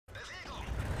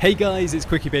Hey guys, it's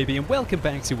QuickyBaby and welcome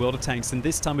back to World of Tanks, and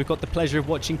this time we've got the pleasure of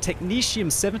watching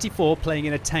Technetium74 playing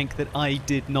in a tank that I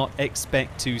did not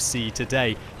expect to see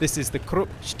today. This is the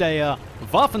Krupp-Steyr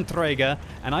Waffenträger,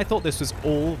 and I thought this was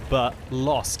all but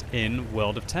lost in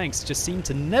World of Tanks. It just seemed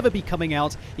to never be coming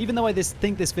out, even though I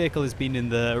think this vehicle has been in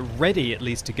the ready at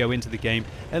least to go into the game,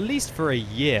 at least for a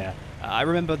year. I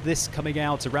remember this coming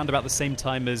out around about the same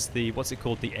time as the, what's it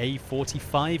called, the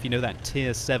A45, you know, that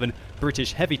tier 7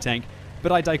 British heavy tank.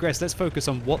 But I digress, let's focus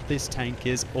on what this tank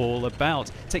is all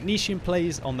about. Technetium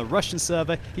plays on the Russian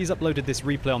server. He's uploaded this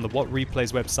replay on the What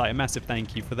Replays website, a massive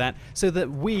thank you for that, so that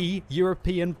we,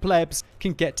 European plebs,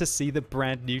 can get to see the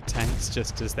brand new tanks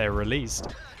just as they're released.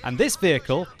 And this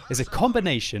vehicle is a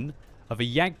combination of a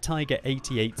Jagdtiger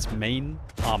 88's main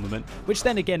armament, which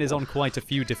then again is on quite a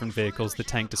few different vehicles, the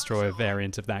tank destroyer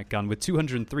variant of that gun, with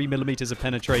 203mm of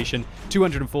penetration,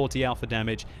 240 alpha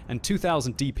damage, and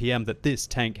 2000 DPM that this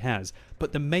tank has.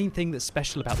 But the main thing that's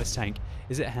special about this tank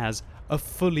is it has a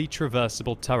fully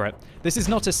traversable turret. This is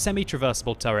not a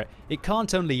semi-traversable turret. It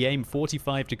can't only aim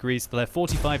 45 degrees to the left,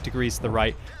 45 degrees to the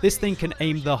right. This thing can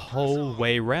aim the whole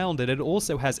way round, and it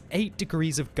also has 8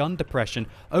 degrees of gun depression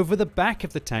over the back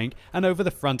of the tank and over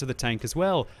the front of the tank as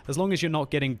well, as long as you're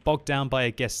not getting bogged down by, I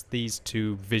guess, these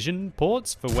two vision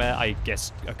ports for where I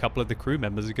guess a couple of the crew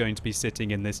members are going to be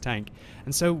sitting in this tank.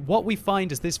 And so what we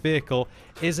find is this vehicle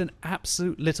is an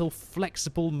absolute little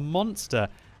flexible monster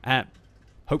at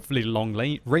hopefully long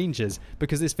ranges,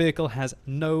 because this vehicle has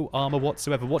no armor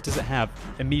whatsoever. What does it have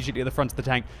immediately at the front of the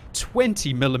tank?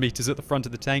 20mm at the front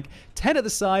of the tank, 10 at the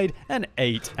side, and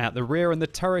 8 at the rear, and the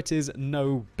turret is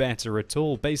no better at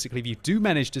all. Basically, if you do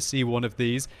manage to see one of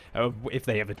these, if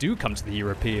they ever do come to the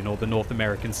European or the North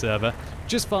American server,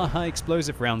 just fire high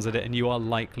explosive rounds at it and you are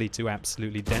likely to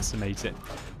absolutely decimate it.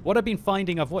 What I've been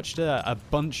finding, I've watched a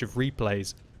bunch of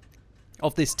replays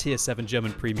of this tier 7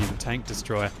 German premium tank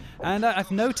destroyer, and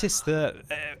I've noticed that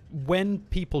when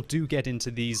people do get into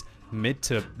these mid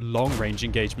to long range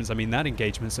engagements, I mean that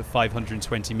engagements of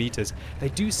 520 meters, they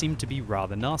do seem to be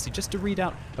rather nasty. Just to read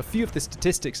out a few of the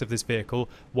statistics of this vehicle: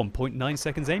 1.9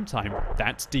 seconds aim time,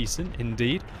 that's decent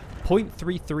indeed.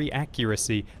 0.33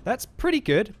 accuracy, that's pretty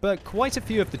good, but quite a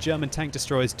few of the German tank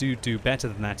destroyers do better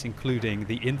than that, including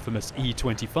the infamous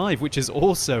E25, which is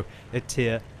also a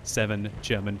tier 7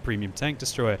 German premium tank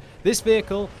destroyer. This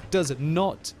vehicle does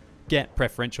not get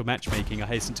preferential matchmaking, I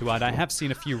hasten to add. I have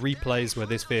seen a few replays where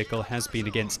this vehicle has been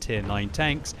against tier 9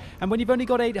 tanks, and when you've only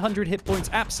got 800 hit points,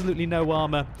 absolutely no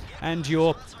armor, and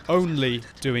you're only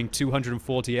doing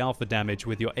 240 alpha damage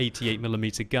with your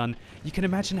 88mm gun, you can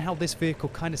imagine how this vehicle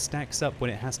kind of stacks up when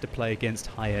it has to play against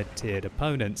higher tiered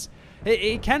opponents.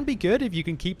 It can be good if you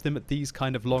can keep them at these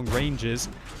kind of long ranges,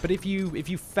 but if you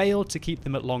fail to keep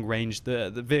them at long range,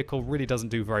 the vehicle really doesn't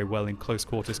do very well in close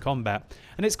quarters combat.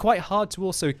 And it's quite hard to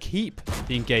also keep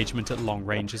the engagement at long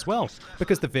range as well,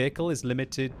 because the vehicle is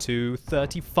limited to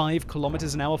 35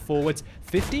 kilometers an hour forwards,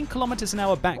 15 kilometers an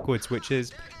hour backwards, which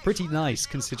is pretty nice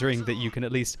considering that you can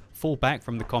at least fall back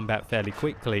from the combat fairly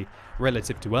quickly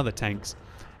relative to other tanks.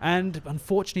 And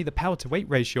unfortunately, the power to weight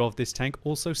ratio of this tank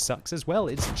also sucks as well.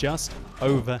 It's just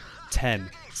over 10.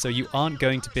 So you aren't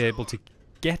going to be able to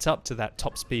get up to that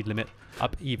top speed limit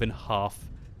up even half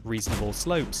reasonable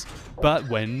slopes. But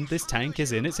when this tank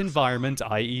is in its environment,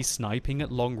 i.e. sniping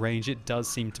at long range, it does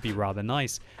seem to be rather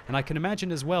nice. And I can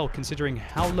imagine as well, considering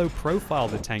how low profile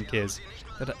the tank is,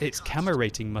 that its camo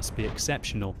rating must be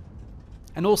exceptional.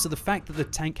 And also the fact that the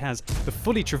tank has the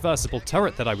fully traversable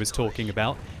turret that I was talking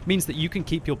about means that you can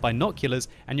keep your binoculars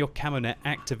and your camo net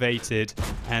activated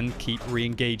and keep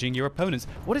re-engaging your opponents.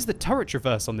 What is the turret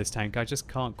traverse on this tank? I just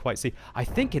can't quite see. I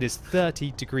think it is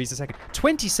 30 degrees a second.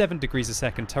 27 degrees a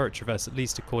second turret traverse, at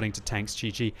least according to Tanks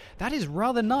GG. That is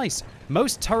rather nice.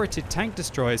 Most turreted tank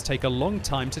destroyers take a long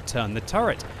time to turn the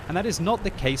turret, and that is not the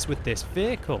case with this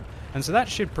vehicle. And so that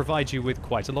should provide you with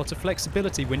quite a lot of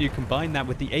flexibility when you combine that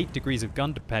with the 8 degrees of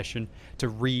gun depression to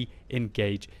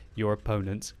re-engage your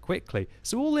opponents quickly.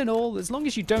 So all in all, as long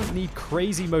as you don't need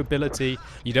crazy mobility,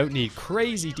 you don't need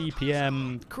crazy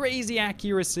DPM, crazy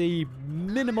accuracy,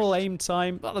 minimal aim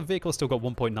time, well, the vehicle's still got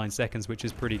 1.9 seconds, which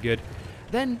is pretty good,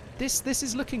 then this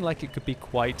is looking like it could be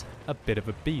quite a bit of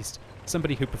a beast.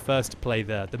 Somebody who prefers to play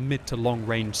the mid to long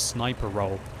range sniper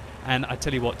role. And I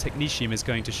tell you what, Technetium is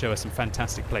going to show us some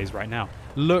fantastic plays right now.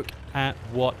 Look at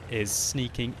what is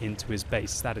sneaking into his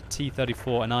base. Is that a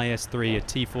T-34, an IS-3, a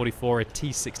T-44, a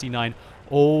T-69,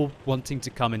 all wanting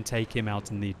to come and take him out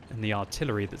in the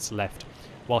artillery that's left.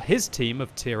 while his team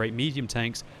of tier 8 medium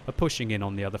tanks are pushing in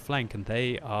on the other flank, and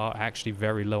they are actually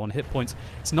very low on hit points.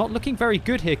 It's not looking very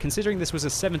good here, considering this was a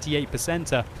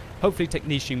 78%er. Hopefully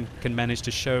Technetium can manage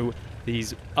to show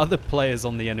these other players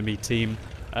on the enemy team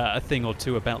a thing or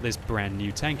two about this brand new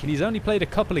tank, and he's only played a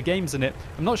couple of games in it.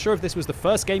 I'm not sure if this was the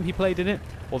first game he played in it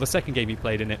or the second game he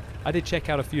played in it. I did check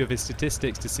out a few of his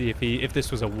statistics to see if this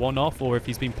was a one-off or if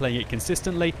he's been playing it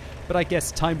consistently, but I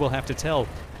guess time will have to tell,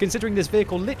 considering this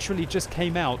vehicle literally just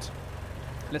came out.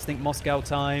 Let's think Moscow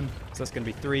time, so that's going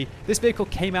to be 3. This vehicle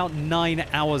came out 9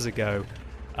 hours ago,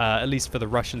 at least for the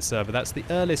Russian server. That's the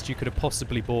earliest you could have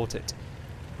possibly bought it.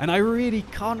 And I really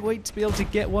can't wait to be able to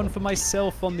get one for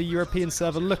myself on the European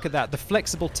server. Look at that, the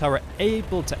flexible turret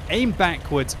able to aim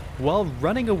backwards while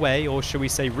running away, or shall we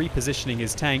say repositioning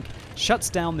his tank,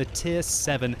 shuts down the tier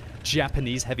 7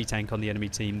 Japanese heavy tank on the enemy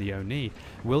team, the Oni.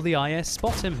 Will the IS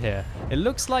spot him here? It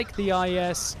looks like the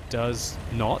IS does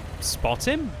not spot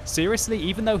him. Seriously,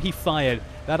 even though he fired,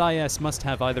 that IS must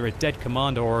have either a dead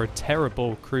commander or a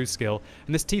terrible crew skill.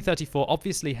 And this T-34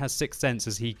 obviously has 6th sense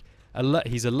as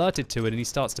he's alerted to it and he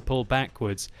starts to pull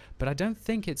backwards, but I don't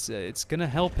think it's gonna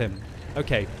help him.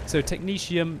 Okay, so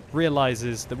Technetium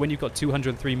realizes that when you've got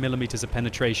 203mm of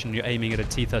penetration, you're aiming at a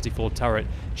T-34 turret,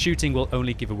 shooting will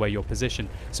only give away your position.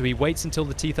 So he waits until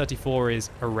the T-34 is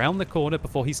around the corner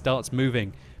before he starts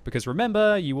moving, because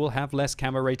remember, you will have less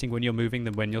camo rating when you're moving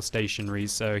than when you're stationary.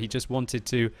 So he just wanted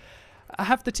to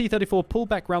have the T-34 pull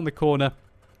back around the corner,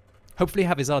 hopefully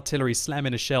have his artillery slam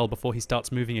in a shell before he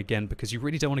starts moving again, because you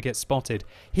really don't want to get spotted.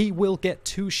 He will get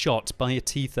 2-shot by a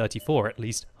T-34 at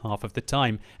least half of the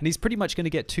time, and he's pretty much going to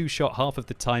get 2-shot half of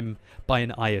the time by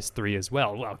an IS-3 as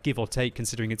well. Well, give or take,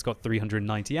 considering it's got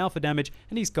 390 alpha damage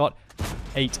and he's got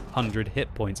 800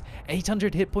 hit points.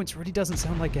 800 hit points really doesn't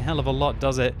sound like a hell of a lot,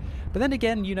 does it? But then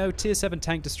again, you know, tier 7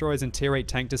 tank destroyers and tier 8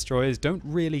 tank destroyers don't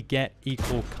really get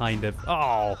equal kind of...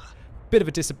 Oh, bit of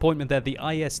a disappointment there. The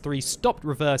IS-3 stopped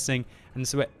reversing, and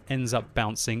so it ends up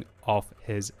bouncing off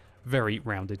his very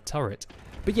rounded turret.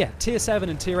 But yeah, tier 7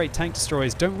 and tier 8 tank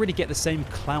destroyers don't really get the same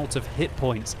clout of hit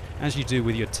points as you do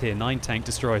with your tier 9 tank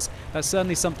destroyers. That's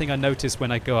certainly something I noticed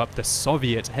when I go up the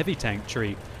Soviet heavy tank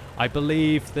tree. I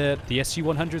believe that the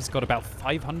SU-100's got about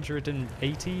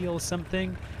 580 or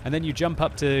something, and then you jump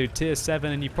up to tier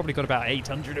 7 and you've probably got about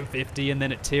 850, and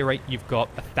then at tier 8 you've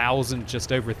got 1,000,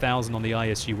 just over 1,000 on the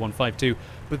ISU-152.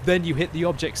 But then you hit the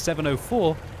Object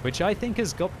 704, which I think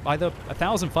has got either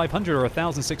 1,500 or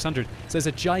 1,600. So there's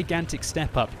a gigantic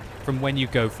step up from when you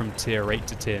go from tier 8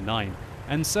 to tier 9.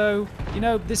 And so, you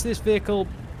know, this vehicle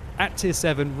at tier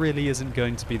 7 really isn't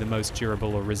going to be the most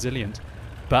durable or resilient.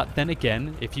 But then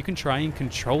again, if you can try and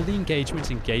control the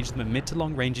engagement, engage them at mid to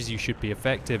long ranges, you should be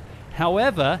effective.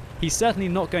 However, he's certainly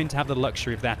not going to have the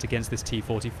luxury of that against this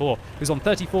T-44, who's on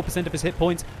 34% of his hit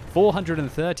points,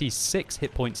 436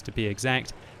 hit points to be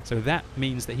exact. So that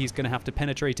means that he's going to have to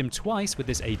penetrate him twice with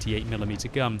this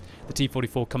 88mm gun. The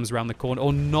T-44 comes around the corner,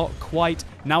 or not quite.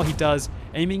 Now he does,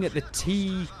 aiming at the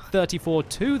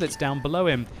T-34-2 that's down below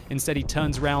him. Instead, he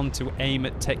turns around to aim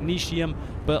at Technetium,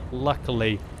 but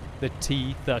luckily, the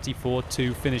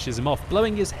T-34-2 finishes him off,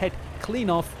 blowing his head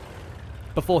clean off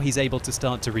before he's able to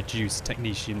start to reduce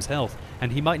Technetium's health.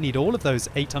 And he might need all of those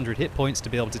 800 hit points to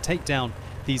be able to take down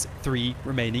these 3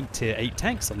 remaining tier 8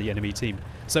 tanks on the enemy team.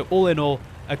 So all in all,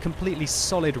 a completely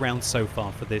solid round so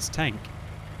far for this tank.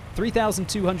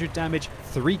 3,200 damage,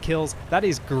 3 kills. That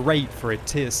is great for a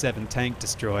tier 7 tank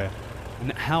destroyer.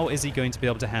 And how is he going to be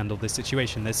able to handle this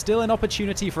situation? There's still an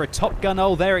opportunity for a Top Gun.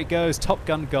 Oh, there it goes. Top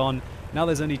Gun gone. Now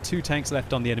there's only 2 tanks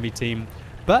left on the enemy team.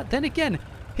 But then again,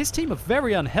 his team are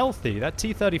very unhealthy. That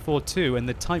T-34-2 and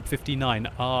the Type 59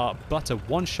 are but a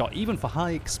one-shot, even for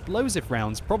high explosive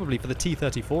rounds, probably for the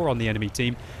T-34 on the enemy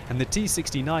team. And the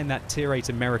T-69, that Tier 8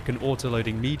 American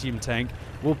autoloading medium tank,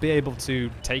 will be able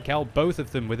to take out both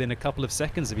of them within a couple of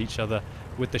seconds of each other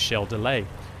with the shell delay.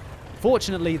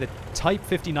 Fortunately, the Type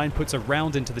 59 puts a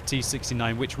round into the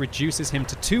T-69, which reduces him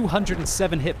to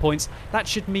 207 hit points. That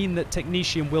should mean that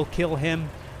Technetium will kill him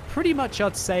pretty much,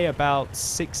 I'd say, about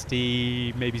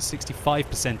 60, maybe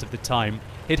 65% of the time.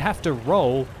 He'd have to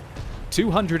roll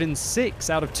 206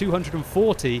 out of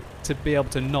 240 to be able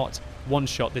to not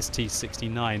one-shot this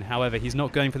T-69. However, he's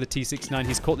not going for the T-69.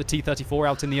 He's caught the T-34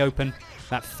 out in the open.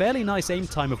 That fairly nice aim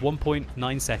time of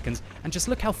 1.9 seconds. And just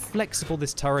look how flexible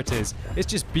this turret is. It's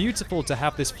just beautiful to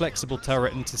have this flexible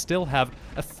turret and to still have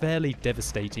a fairly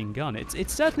devastating gun.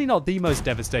 It's certainly not the most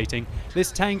devastating.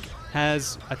 This tank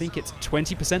has, I think it's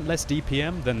 20% less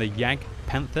DPM than the Jag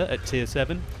Panther at tier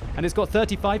 7. And it's got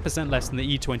 35% less than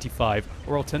the E-25,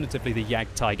 or alternatively the Jag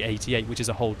Tiger 88, which is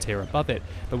a whole tier above it.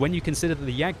 But when you consider that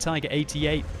the Jag Tiger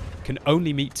 88 can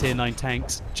only meet tier 9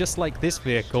 tanks, just like this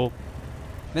vehicle,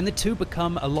 then the two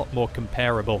become a lot more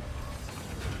comparable.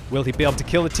 Will he be able to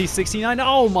kill the T-69?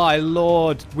 Oh my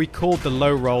lord! We called the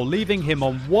low roll, leaving him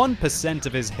on 1%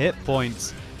 of his hit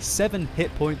points. 7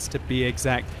 hit points to be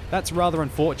exact. That's rather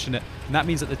unfortunate, and that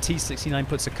means that the T-69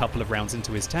 puts a couple of rounds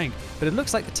into his tank. But it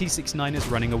looks like the T-69 is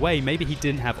running away. Maybe he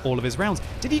didn't have all of his rounds.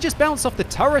 Did he just bounce off the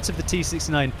turret of the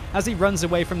T-69 as he runs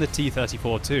away from the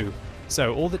T-34 too?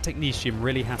 So all that Technetium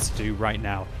really has to do right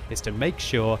now is to make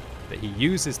sure that he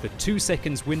uses the 2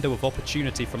 seconds window of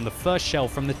opportunity from the first shell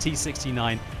from the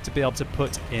T-69 to be able to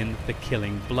put in the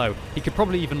killing blow. He could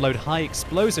probably even load high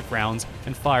explosive rounds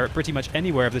and fire at pretty much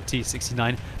anywhere of the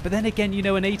T-69, but then again, you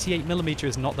know, an 88mm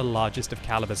is not the largest of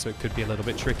caliber, so it could be a little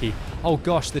bit tricky. Oh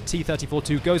gosh, the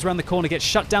T-34-2 goes around the corner, gets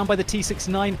shut down by the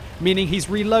T-69, meaning he's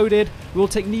reloaded. Will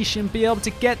Technetium be able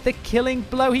to get the killing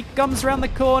blow? He comes around the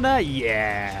corner.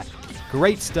 Yeah!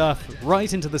 Great stuff,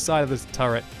 right into the side of the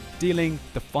turret, dealing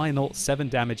the final 7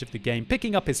 damage of the game,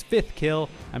 picking up his 5th kill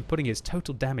and putting his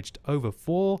total damage to over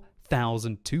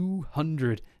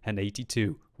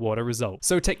 4,282. What a result.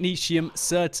 So Technetium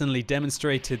certainly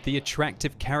demonstrated the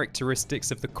attractive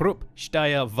characteristics of the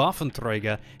Krupp-Steyr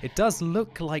Waffenträger. It does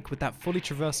look like with that fully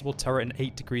traversable turret and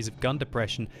 8 degrees of gun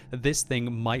depression that this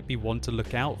thing might be one to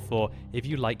look out for if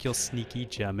you like your sneaky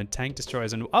German tank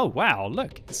destroyers. And oh wow,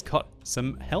 look, it's got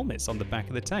some helmets on the back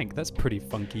of the tank. That's pretty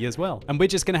funky as well. And we're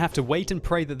just going to have to wait and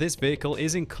pray that this vehicle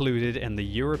is included in the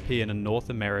European and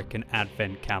North American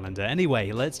Advent calendar.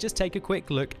 Anyway, let's just take a quick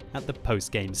look at the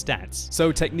post-game stats.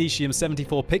 So Technetium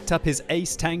 74 picked up his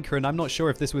ace tanker, and I'm not sure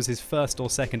if this was his first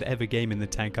or second ever game in the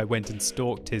tank. I went and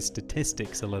stalked his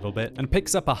statistics a little bit, and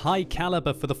picks up a high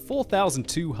caliber for the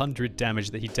 4,200 damage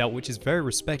that he dealt, which is very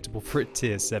respectable for a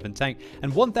tier 7 tank,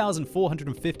 and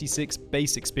 1,456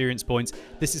 base experience points.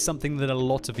 This is something that a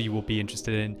lot of you will be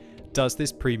interested in. Does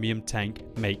this premium tank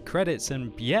make credits?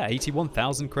 And yeah,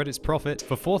 81,000 credits profit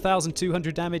for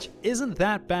 4,200 damage isn't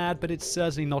that bad, but it's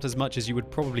certainly not as much as you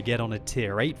would probably get on a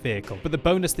tier 8 vehicle. But the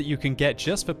bonus that you can get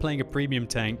just for playing a premium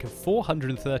tank of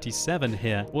 437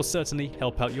 here will certainly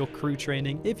help out your crew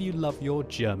training if you love your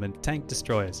German tank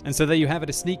destroyers. And so there you have it,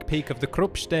 a sneak peek of the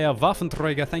Krupp-Steyr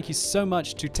Waffenträger. Thank you so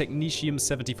much to Technetium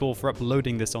 74 for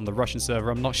uploading this on the Russian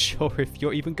server. I'm not sure if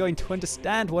you're even going to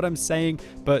understand what I'm saying,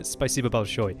 but spasibo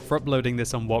balshoi for uploading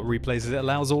this on What Replays. It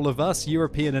allows all of us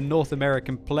European and North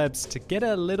American plebs to get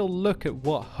a little look at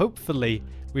what hopefully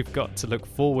we've got to look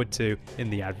forward to in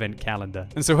the Advent calendar.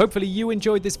 And so hopefully you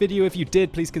enjoyed this video. If you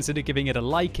did, please consider giving it a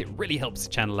like. It really helps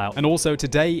the channel out. And also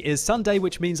today is Sunday,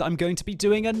 which means I'm going to be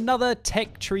doing another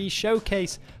tech tree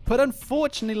showcase. But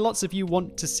unfortunately, lots of you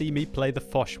want to see me play the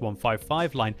Foch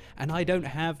 155 line, and I don't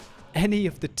have any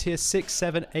of the tier 6,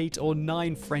 7, 8 or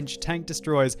 9 French tank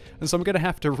destroyers, and so I'm going to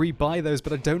have to rebuy those,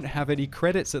 but I don't have any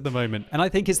credits at the moment. And I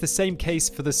think it's the same case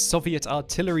for the Soviet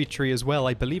artillery tree as well.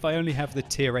 I believe I only have the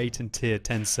tier 8 and tier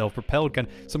 10 self-propelled gun,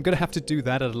 so I'm going to have to do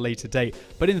that at a later date.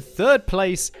 But in third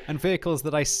place, and vehicles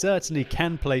that I certainly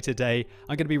can play today,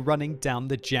 I'm going to be running down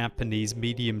the Japanese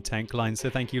medium tank line, so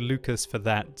thank you Lucas for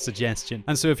that suggestion.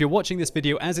 And so if you're watching this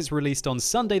video as it's released on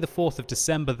Sunday the 4th of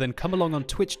December, then come along on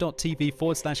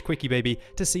twitch.tv/QuickyBaby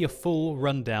to see a full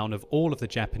rundown of all of the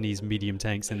Japanese medium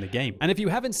tanks in the game. And if you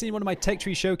haven't seen one of my tech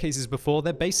tree showcases before,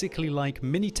 they're basically like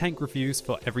mini tank reviews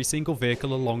for every single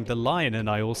vehicle along the line, and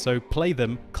I also play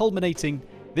them, culminating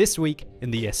this week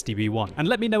in the STB1. And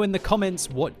let me know in the comments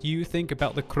what you think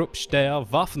about the Krupp-Steyr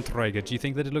Waffenträger. Do you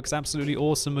think that it looks absolutely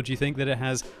awesome, or do you think that it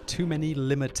has too many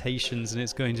limitations and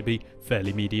it's going to be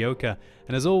fairly mediocre?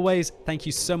 And as always, thank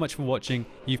you so much for watching.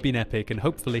 You've been epic, and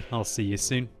hopefully I'll see you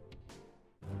soon.